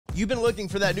You've been looking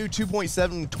for that new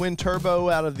 2.7 twin turbo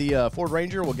out of the Ford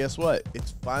Ranger? Well, guess what?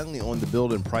 It's finally on the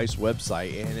Build and Price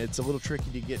website, and it's a little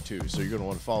tricky to get to, so you're going to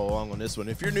want to follow along on this one.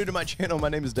 If you're new to my channel, my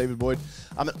name is David Boyd.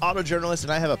 I'm an auto journalist,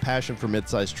 and I have a passion for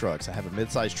mid-sized trucks. I have a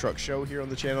mid-sized truck show here on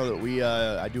the channel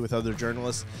that I do with other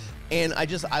journalists, and I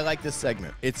like this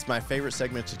segment. It's my favorite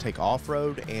segment to take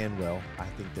off-road, and well, I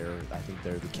think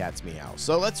they're the cat's meow.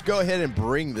 So let's go ahead and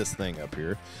bring this thing up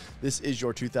here. This is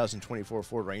your 2024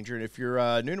 Ford Ranger, and if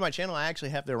you're new to my channel, I actually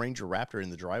have the Ranger Raptor in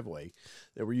the driveway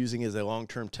that we're using as a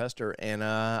long-term tester, and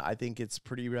I think it's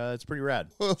pretty rad.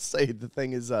 We'll say the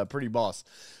thing is pretty boss.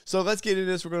 So let's get into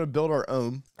this. We're going to build our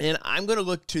own, and I'm going to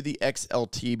look to the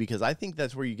XLT because I think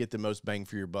that's where you get the most bang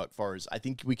for your buck. Far as I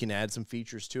think we can add some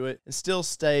features to it and still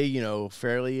stay, you know,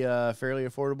 fairly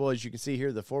affordable. As you can see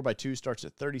here, the 4x2 starts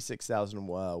at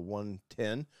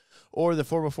 $36,110. Or the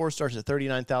 4x4 starts at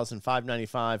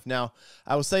 $39,595. Now,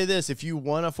 I will say this: if you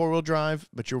want a four-wheel drive,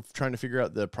 but you're trying to figure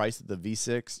out the price of the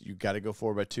V6, you got to go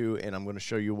 4x2, and I'm going to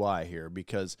show you why here.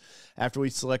 Because after we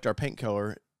select our paint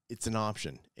color, it's an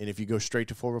option. And if you go straight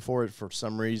to 4x4, for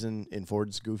some reason, in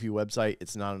Ford's goofy website,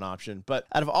 it's not an option. But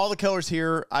out of all the colors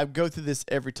here, I go through this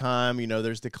every time. You know,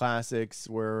 there's the classics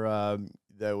where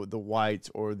the whites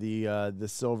or the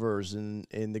silvers and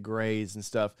the grays and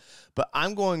stuff, but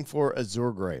I'm going for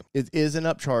Azure Gray. It is an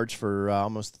upcharge for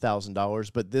almost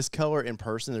 $1,000, but this color in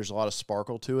person, there's a lot of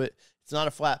sparkle to it. It's not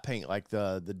a flat paint like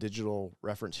the digital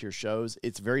reference here shows.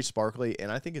 It's very sparkly,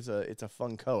 and I think it's a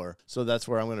fun color. So that's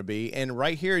where I'm going to be. And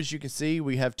right here, as you can see,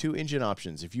 we have two engine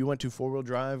options. If you went to four-wheel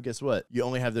drive, guess what? You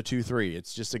only have the 2.3.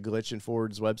 It's just a glitch in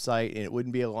Ford's website, and it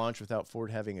wouldn't be a launch without Ford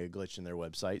having a glitch in their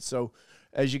website. So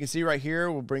as you can see right here,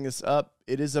 we'll bring this up.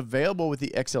 It is available with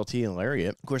the XLT and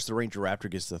Lariat. Of course, the Ranger Raptor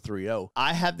gets the 3.0.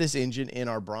 I have this engine in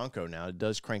our Bronco now. It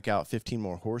does crank out 15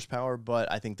 more horsepower,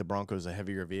 but I think the Bronco is a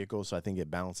heavier vehicle, so I think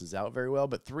it balances out very well.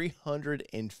 But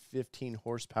 315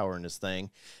 horsepower in this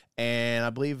thing, and I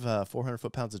believe 400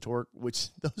 foot-pounds of torque,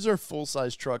 which those are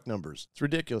full-size truck numbers. It's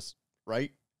ridiculous,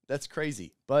 right? That's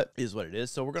crazy, but it is what it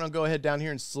is. So we're going to go ahead down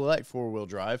here and select four-wheel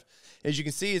drive. As you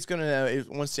can see, it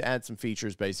wants to add some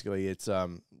features. Basically, it's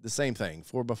the same thing,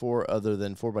 4x4 other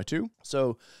than 4x2.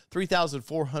 So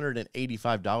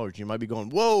 $3,485. You might be going,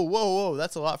 whoa,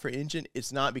 that's a lot for engine.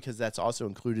 It's not, because that's also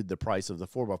included the price of the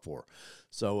 4x4.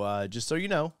 So just so you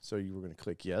know, so you were going to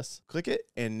click yes, click it,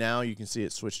 and now you can see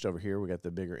it switched over here. We got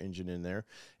the bigger engine in there,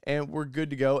 and we're good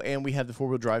to go. And we have the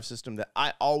four-wheel drive system that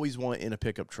I always want in a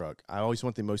pickup truck. I always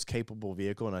want the most capable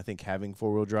vehicle, and I think having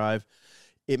four-wheel drive,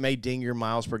 it may ding your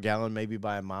miles per gallon maybe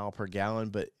by a mile per gallon,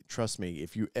 but trust me,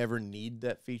 if you ever need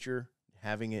that feature,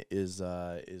 having it is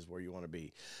where you want to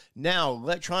be. Now,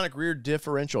 electronic rear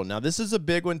differential. Now, this is a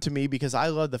big one to me because I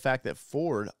love the fact that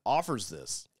Ford offers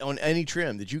this on any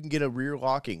trim, that you can get a rear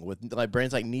locking with like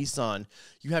brands like Nissan.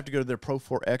 You have to go to their Pro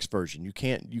 4X version. You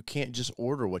can't just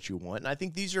order what you want. And I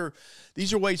think these are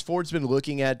ways Ford's been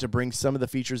looking at to bring some of the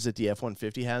features that the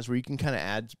F-150 has, where you can kind of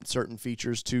add certain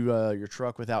features to your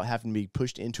truck without having to be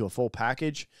pushed into a full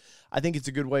package. I think it's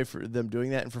a good way for them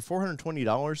doing that. And for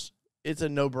 $420, it's a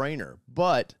no-brainer,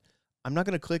 but I'm not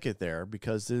going to click it there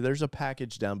because there's a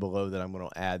package down below that I'm going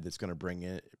to add that's going to bring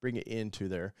it into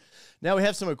there. Now we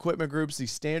have some equipment groups. The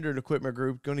standard equipment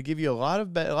group going to give you a lot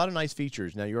of nice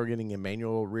features. Now you're getting a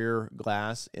manual rear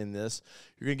glass in this.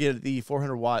 You're going to get the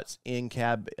 400 watts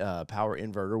in-cab power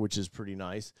inverter, which is pretty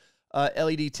nice.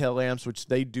 LED tail lamps, which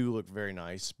they do look very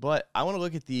nice. But I want to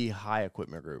look at the high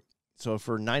equipment group. So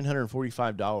for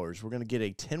 $945, we're going to get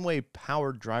a 10-way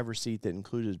powered driver's seat that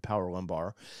included power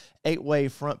lumbar, 8-way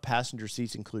front passenger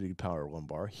seats including power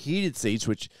lumbar, heated seats,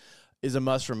 which is a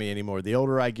must for me anymore. The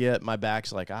older I get, my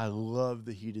back's like, I love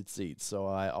the heated seats, so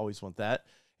I always want that.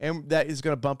 And that is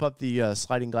going to bump up the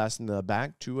sliding glass in the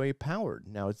back to a powered.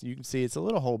 Now, you can see it's a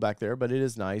little hole back there, but it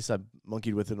is nice. I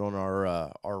monkeyed with it on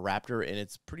our Raptor, and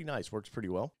it's pretty nice. Works pretty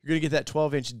well. You're going to get that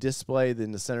 12-inch display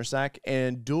in the center sack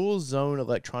and dual-zone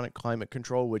electronic climate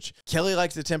control, which Kelly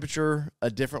likes the temperature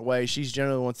a different way. She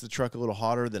generally wants the truck a little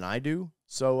hotter than I do.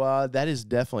 So that is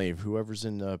definitely, whoever's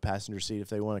in the passenger seat, if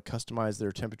they want to customize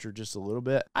their temperature just a little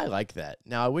bit, I like that.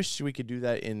 Now, I wish we could do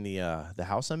that in the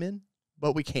house I'm in,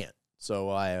 but we can't.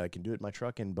 So I can do it in my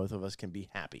truck, and both of us can be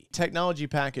happy. Technology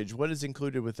package, what is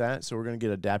included with that? So we're going to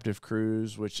get adaptive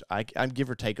cruise, which I'm give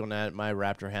or take on that. My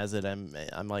Raptor has it. I'm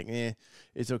like,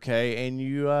 it's okay. And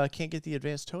you can't get the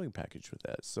advanced towing package with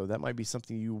that. So that might be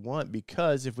something you want,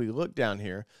 because if we look down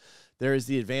here, there is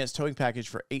the advanced towing package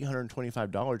for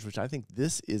 $825, which I think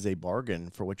this is a bargain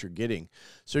for what you're getting.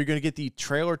 So you're going to get the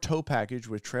trailer tow package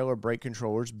with trailer brake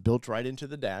controllers built right into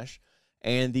the dash.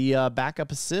 and the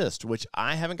backup assist, which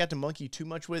I haven't got to monkey too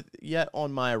much with yet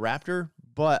on my Raptor,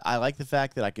 but I like the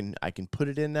fact that I can put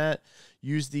it in that,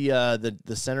 use the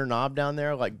center knob down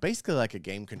there, like basically like a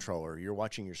game controller. You're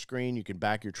watching your screen, you can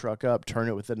back your truck up, turn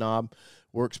it with the knob,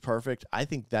 works perfect. I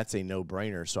think that's a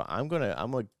no-brainer. So I'm gonna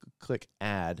click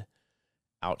add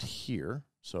out here.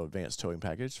 So advanced towing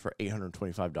package for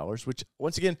 $825, which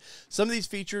once again, some of these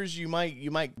features you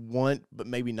might want, but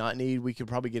maybe not need. We could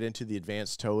probably get into the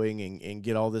advanced towing and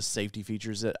get all this safety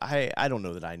features that I don't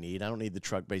know that I need. I don't need the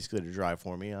truck basically to drive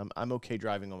for me. I'm okay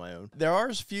driving on my own. There are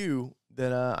a few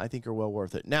that I think are well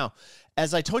worth it. Now,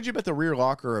 as I told you about the rear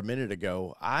locker a minute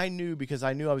ago, I knew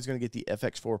I was going to get the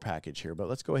FX4 package here, but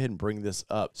let's go ahead and bring this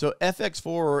up. So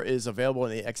FX4 is available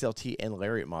in the XLT and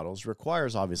Lariat models.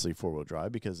 Requires obviously four-wheel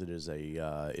drive because it is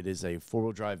a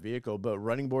four-wheel drive vehicle, but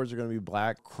running boards are going to be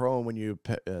black chrome when you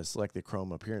select the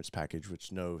chrome appearance package,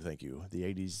 which no, thank you. The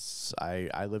 80s,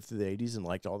 I lived through the 80s and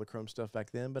liked all the chrome stuff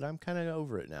back then, but I'm kind of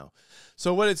over it now.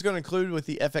 So what it's going to include with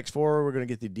the FX4, we're going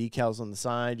to get the decals on the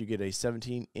side. You get a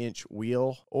 17-inch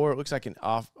wheel, or it looks like an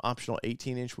optional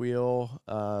 18-inch wheel.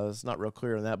 It's not real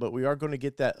clear on that, but we are going to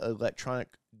get that electronic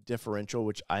differential,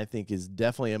 which I think is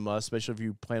definitely a must, especially if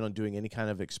you plan on doing any kind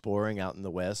of exploring out in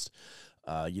the West.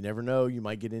 You never know, you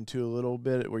might get into a little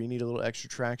bit where you need a little extra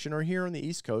traction, or here on the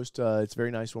East Coast, it's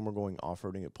very nice when we're going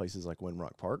off-roading at places like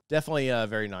Windrock Park. Definitely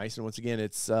very nice. And once again,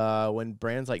 it's when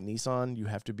brands like Nissan, you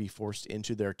have to be forced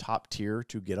into their top tier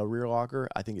to get a rear locker.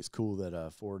 I think it's cool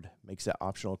that Ford makes that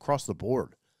optional across the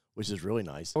board, which is really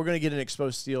nice. We're going to get an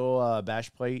exposed steel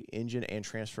bash plate, engine, and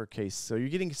transfer case. So you're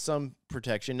getting some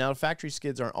protection. Now, factory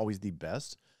skids aren't always the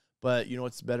best, but you know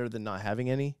what's better than not having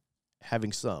any?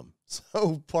 Having some.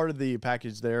 So part of the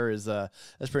package there is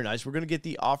that's pretty nice. We're going to get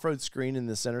the off-road screen in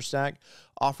the center stack,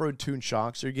 off-road tuned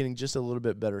shocks. So you're getting just a little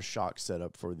bit better shock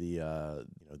setup for the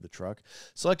the truck.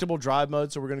 Selectable drive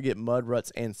mode. So we're going to get mud,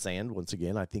 ruts, and sand. Once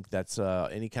again, I think that's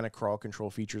any kind of crawl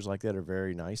control features like that are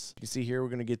very nice. You can see here we're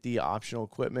going to get the optional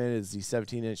equipment is the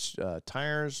 17-inch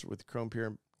tires with chrome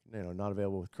not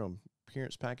available with chrome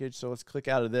appearance package. So let's click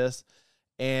out of this,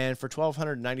 and for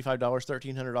 $1,295,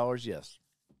 $1,300, yes.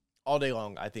 All day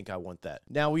long, I think I want that.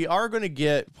 Now, we are going to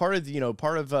get part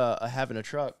of having a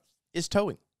truck is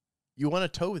towing. You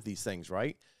want to tow with these things,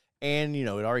 right? And, it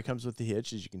already comes with the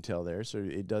hitch, as you can tell there. So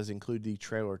it does include the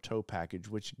trailer tow package,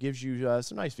 which gives you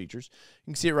some nice features.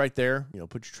 You can see it right there.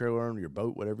 Put your trailer on your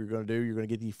boat, whatever you're going to do. You're going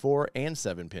to get the 4 and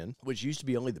 7 pin, which used to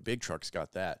be only the big trucks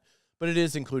got that. But it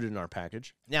is included in our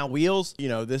package. Now, wheels,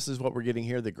 this is what we're getting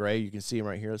here, the gray. You can see them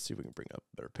right here. Let's see if we can bring up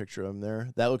a better picture of them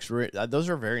there. That looks those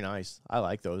are very nice. I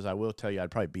like those. I will tell you, I'd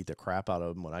probably beat the crap out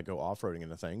of them when I go off-roading in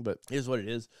the thing, but it is what it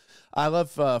is. I love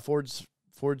Ford's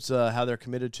how they're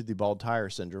committed to the bald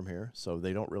tire syndrome here. So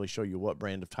they don't really show you what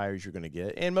brand of tires you're going to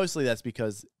get. And mostly that's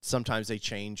because sometimes they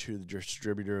change who the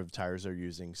distributor of tires they're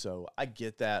using. So I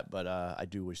get that, but I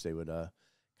do wish they would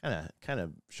kind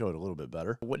of show it a little bit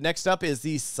better. What next up is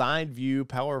the side view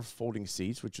power folding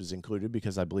seats, which was included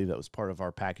because I believe that was part of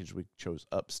our package we chose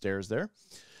upstairs there.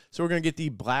 So we're going to get the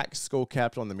black skull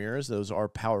cap on the mirrors. Those are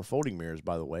power folding mirrors,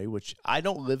 by the way, which I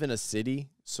don't live in a city,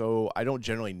 so I don't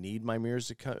generally need my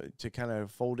mirrors to kind of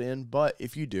fold in. But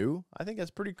if you do, I think that's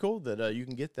pretty cool that you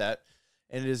can get that.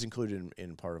 And it is included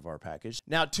in part of our package.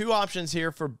 Now, 2 options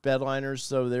here for bed liners.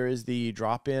 So there is the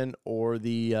drop-in or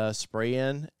the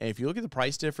spray-in. And if you look at the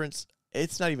price difference,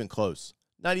 it's not even close.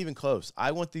 Not even close.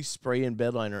 I want the spray-in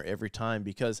bed liner every time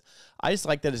because I just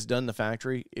like that it's done in the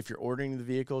factory. If you're ordering the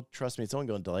vehicle, trust me, it's only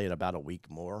going to delay it about a week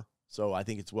more. So I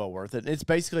think it's well worth it. And it's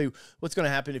basically what's going to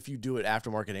happen if you do it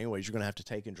aftermarket anyways. You're going to have to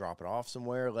take and drop it off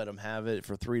somewhere, let them have it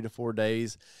for 3 to 4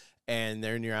 days. And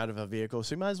then you're out of a vehicle.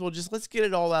 So you might as well let's get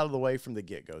it all out of the way from the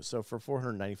get-go. So for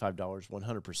 $495,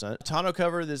 100%. Tonneau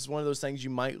cover, this is one of those things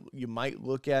you might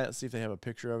look at, see if they have a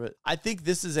picture of it. I think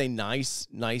this is a nice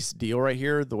deal right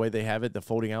here, the way they have it, the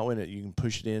folding out one, you can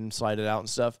push it in, slide it out and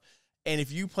stuff. And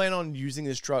if you plan on using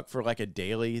this truck for like a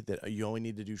daily, that you only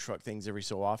need to do truck things every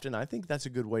so often, I think that's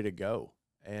a good way to go.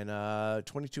 And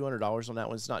 $2,200 on that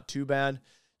one is not too bad.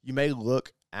 You may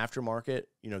look aftermarket.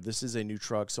 This is a new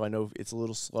truck, so I know it's a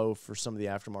little slow for some of the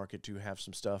aftermarket to have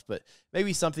some stuff, but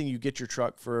maybe something you get your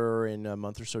truck for in a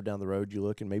month or so down the road, you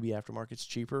look and maybe aftermarket's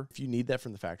cheaper. If you need that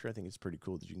from the factory, I think it's pretty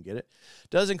cool that you can get it. It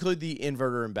does include the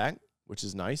inverter in back, which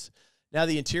is nice. Now,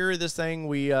 the interior of this thing,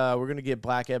 we're going to get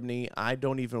black ebony. I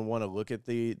don't even want to look at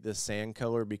the sand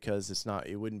color because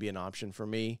it wouldn't be an option for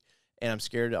me. And I'm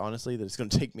scared, honestly, that it's going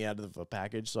to take me out of a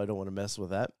package, so I don't want to mess with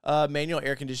that. Manual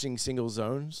air conditioning single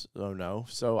zones. Oh, no.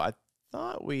 So I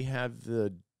thought we had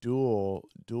the dual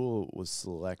was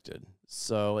selected.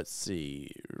 So let's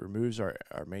see. Removes our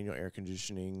manual air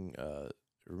conditioning,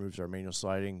 removes our manual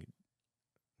sliding.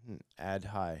 Add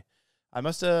high. I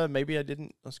must maybe I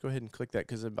didn't. Let's go ahead and click that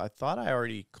because I thought I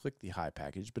already clicked the high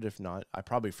package, but if not, I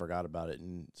probably forgot about it,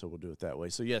 and so we'll do it that way.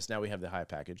 So yes, now we have the high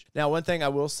package. Now, one thing I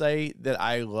will say that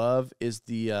I love is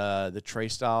the tray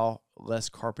style, less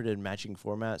carpeted matching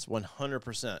floor mats.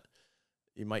 100%.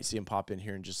 You might see them pop in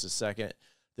here in just a second.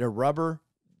 They're rubber.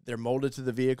 They're molded to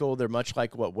the vehicle. They're much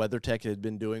like what WeatherTech had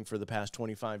been doing for the past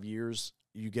 25 years.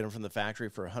 You get them from the factory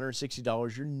for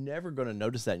 $160. You're never going to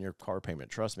notice that in your car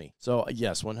payment. Trust me. So,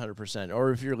 yes, 100%.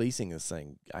 Or if you're leasing this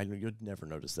thing, you'd never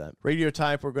notice that. Radio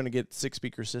type, we're going to get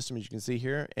 6-speaker system, as you can see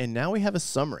here. And now we have a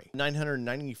summary.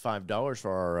 $995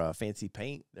 for our fancy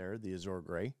paint there, the Azure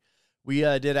Gray. We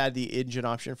did add the engine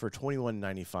option for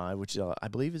 $21.95, which I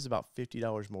believe is about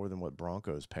 $50 more than what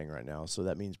Bronco's paying right now. So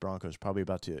that means Bronco's probably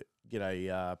about to get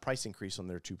a price increase on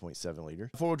their 2.7 liter.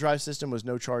 Four-wheel drive system was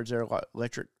no charge there.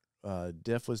 Electric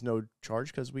diff was no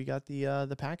charge because we got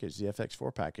the package, the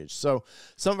FX4 package. So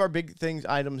some of our big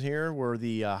items here were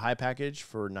the high package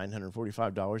for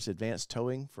 $945, advanced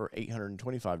towing for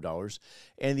 $825,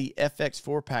 and the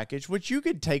FX4 package, which you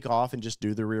could take off and just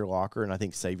do the rear locker and I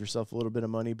think save yourself a little bit of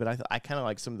money. But I kind of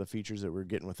like some of the features that we're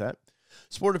getting with that.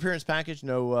 Sport appearance package,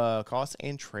 no cost,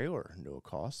 and trailer, no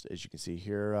cost. As you can see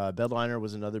here, bedliner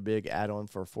was another big add-on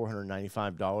for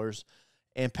 $495.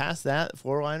 And past that,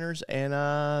 floor liners, and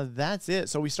that's it.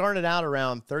 So we started out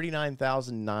around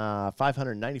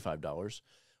 $39,595.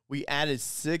 We added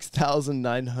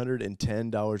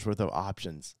 $6,910 worth of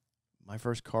options. My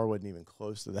first car wasn't even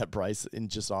close to that price in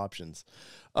just options.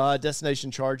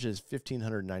 Destination charge is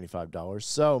 $1,595.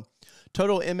 So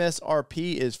total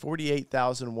MSRP is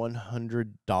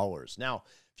 $48,100. Now,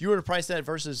 if you were to price that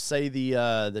versus, say, the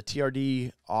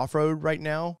TRD off-road right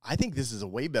now, I think this is a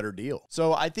way better deal.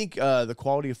 So I think the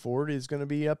quality of Ford is going to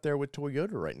be up there with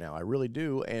Toyota right now. I really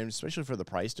do, and especially for the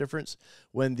price difference.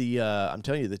 When I'm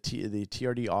telling you, the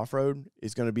TRD off-road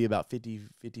is going to be about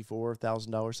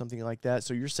 $54,000, something like that.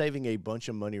 So you're saving a bunch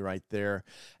of money right there.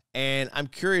 And I'm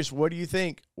curious, what do you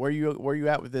think? Where you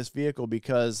at with this vehicle?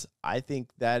 Because I think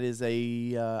that is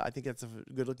I think that's a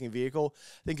good looking vehicle.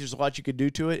 I think there's a lot you could do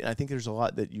to it, and I think there's a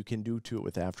lot that you can do to it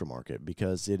with aftermarket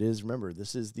because it is. Remember,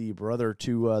 this is the brother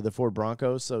to the Ford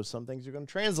Bronco, so some things are going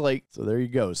to translate. So there you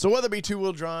go. So whether it be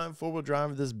 2-wheel drive, 4-wheel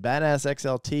drive, this badass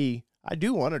XLT, I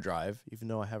do want to drive, even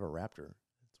though I have a Raptor.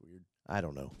 It's weird. I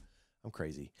don't know. I'm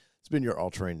crazy. It's been your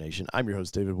All Terrain Nation. I'm your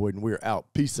host, David Boyd, and we're out.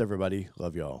 Peace, everybody.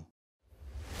 Love y'all.